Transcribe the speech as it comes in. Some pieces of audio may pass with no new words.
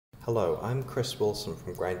Hello, I'm Chris Wilson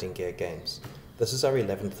from Grinding Gear Games. This is our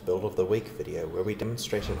 11th Build of the Week video where we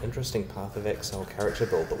demonstrate an interesting Path of Exile character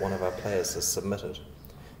build that one of our players has submitted.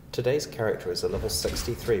 Today's character is a level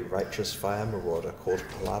 63 Righteous Fire Marauder called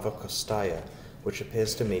Palava Kostaya, which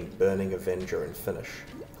appears to mean Burning Avenger in Finnish.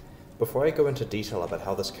 Before I go into detail about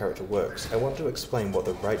how this character works, I want to explain what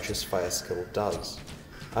the Righteous Fire skill does.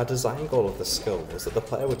 Our design goal of this skill was that the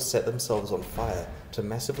player would set themselves on fire to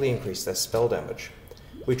massively increase their spell damage.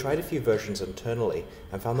 We tried a few versions internally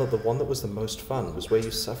and found that the one that was the most fun was where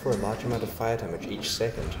you suffer a large amount of fire damage each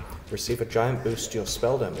second, receive a giant boost to your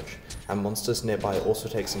spell damage, and monsters nearby also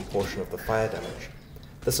take some portion of the fire damage.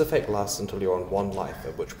 This effect lasts until you're on 1 life,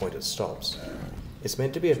 at which point it stops. It's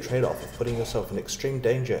meant to be a trade-off of putting yourself in extreme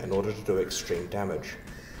danger in order to do extreme damage.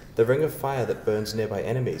 The ring of fire that burns nearby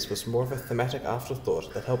enemies was more of a thematic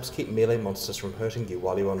afterthought that helps keep melee monsters from hurting you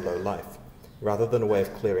while you're on low life, rather than a way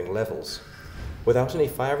of clearing levels. Without any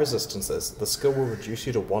fire resistances, the skill will reduce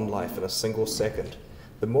you to 1 life in a single second.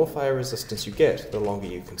 The more fire resistance you get, the longer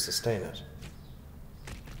you can sustain it.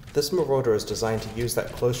 This Marauder is designed to use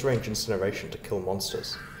that close-range incineration to kill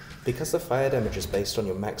monsters. Because the fire damage is based on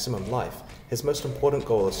your maximum life, his most important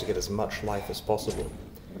goal is to get as much life as possible.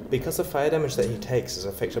 Because the fire damage that he takes is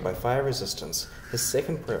affected by fire resistance, his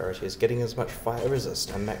second priority is getting as much fire resist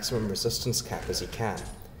and maximum resistance cap as he can.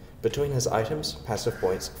 Between his items, passive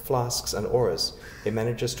points, flasks, and auras, he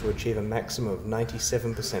manages to achieve a maximum of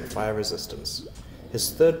 97% fire resistance.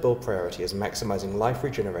 His third build priority is maximizing life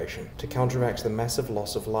regeneration to counteract the massive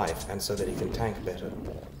loss of life and so that he can tank better.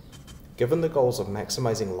 Given the goals of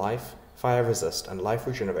maximizing life, fire resist, and life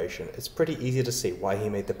regeneration, it's pretty easy to see why he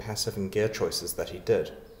made the passive and gear choices that he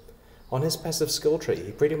did. On his passive skill tree,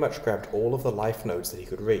 he pretty much grabbed all of the life nodes that he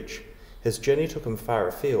could reach. His journey took him far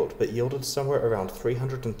afield, but yielded somewhere around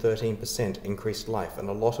 313% increased life and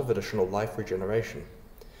a lot of additional life regeneration.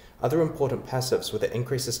 Other important passives were the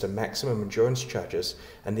increases to maximum endurance charges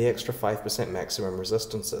and the extra 5% maximum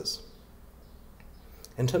resistances.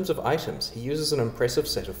 In terms of items, he uses an impressive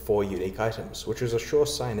set of 4 unique items, which is a sure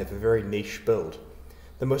sign of a very niche build.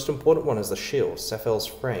 The most important one is the shield, Saphel's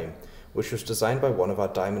Frame, which was designed by one of our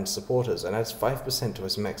diamond supporters and adds 5% to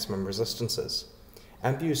his maximum resistances.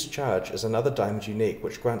 Ambu's Charge is another diamond unique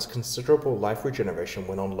which grants considerable life regeneration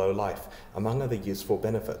when on low life, among other useful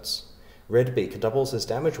benefits. Redbeak doubles his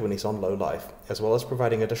damage when he's on low life, as well as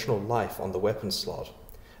providing additional life on the weapon slot.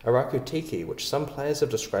 Araku Tiki, which some players have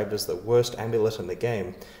described as the worst amulet in the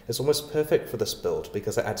game, is almost perfect for this build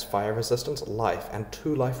because it adds fire resistance, life, and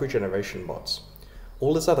 2 life regeneration mods.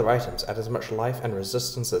 All his other items add as much life and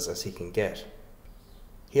resistances as he can get.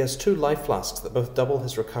 He has 2 life flasks that both double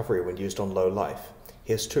his recovery when used on low life.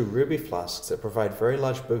 He has 2 ruby flasks that provide very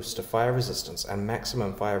large boosts to fire resistance and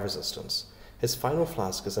maximum fire resistance. His final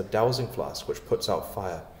flask is a dowsing flask which puts out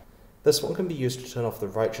fire. This one can be used to turn off the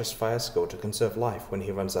Righteous Fire skill to conserve life when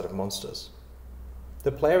he runs out of monsters.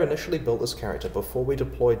 The player initially built this character before we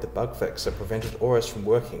deployed the bug fix that prevented auras from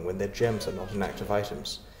working when their gems are not inactive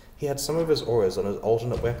items. He had some of his auras on his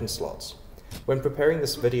alternate weapon slots. When preparing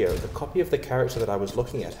this video, the copy of the character that I was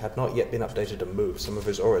looking at had not yet been updated to move some of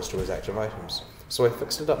his auras to his active items, so I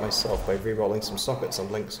fixed it up myself by re-rolling some sockets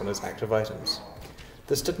and links on his active items.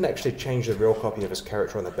 This didn't actually change the real copy of his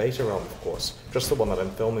character on the beta realm, of course, just the one that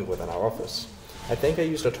I'm filming with in our office. I think I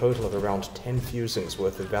used a total of around 10 fusings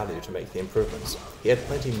worth of value to make the improvements. He had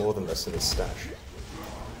plenty more than this in his stash.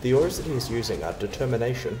 The auras that he's using are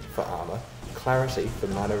Determination for armor, Clarity for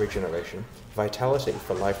mana regeneration, Vitality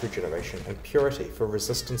for life regeneration, and Purity for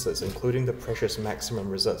resistances, including the precious maximum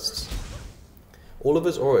resists. All of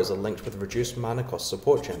his auras are linked with reduced mana cost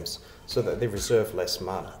support gems, so that they reserve less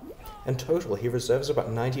mana. In total, he reserves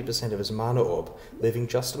about 90% of his mana orb, leaving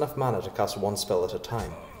just enough mana to cast 1 spell at a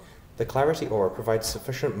time. The Clarity aura provides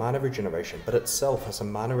sufficient mana regeneration, but itself has a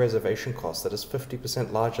mana reservation cost that is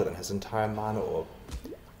 50% larger than his entire mana orb.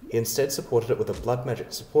 He instead supported it with a blood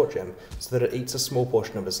magic support gem so that it eats a small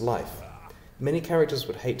portion of his life. Many characters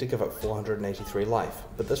would hate to give up 483 life,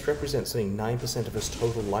 but this represents only 9% of his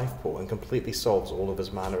total life pool and completely solves all of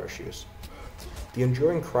his mana issues. The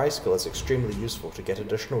Enduring Cry skill is extremely useful to get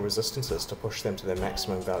additional resistances to push them to their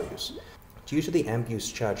maximum values. Due to the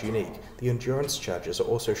Ambu's Charge unique, the Endurance charges are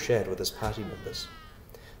also shared with his party members.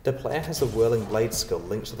 The player has the Whirling Blade skill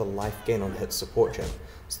linked to the life gain on hit support gem,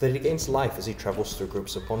 so that he gains life as he travels through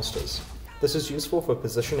groups of monsters. This is useful for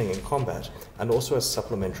positioning in combat, and also as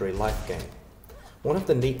supplementary life gain. One of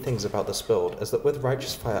the neat things about this build is that with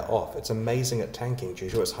Righteous Fire off, it's amazing at tanking due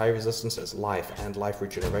to its high resistances, life, and life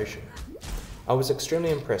regeneration. I was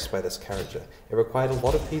extremely impressed by this character. It required a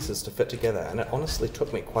lot of pieces to fit together, and it honestly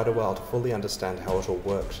took me quite a while to fully understand how it all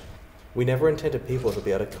worked. We never intended people to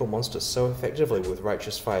be able to kill monsters so effectively with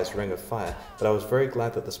Righteous Fire's Ring of Fire, but I was very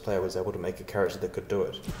glad that this player was able to make a character that could do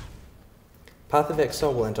it. Path of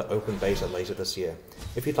Exile will enter open beta later this year.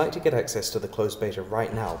 If you'd like to get access to the closed beta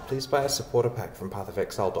right now, please buy a supporter pack from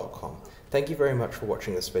pathofexile.com. Thank you very much for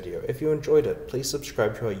watching this video. If you enjoyed it, please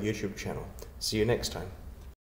subscribe to our YouTube channel. See you next time.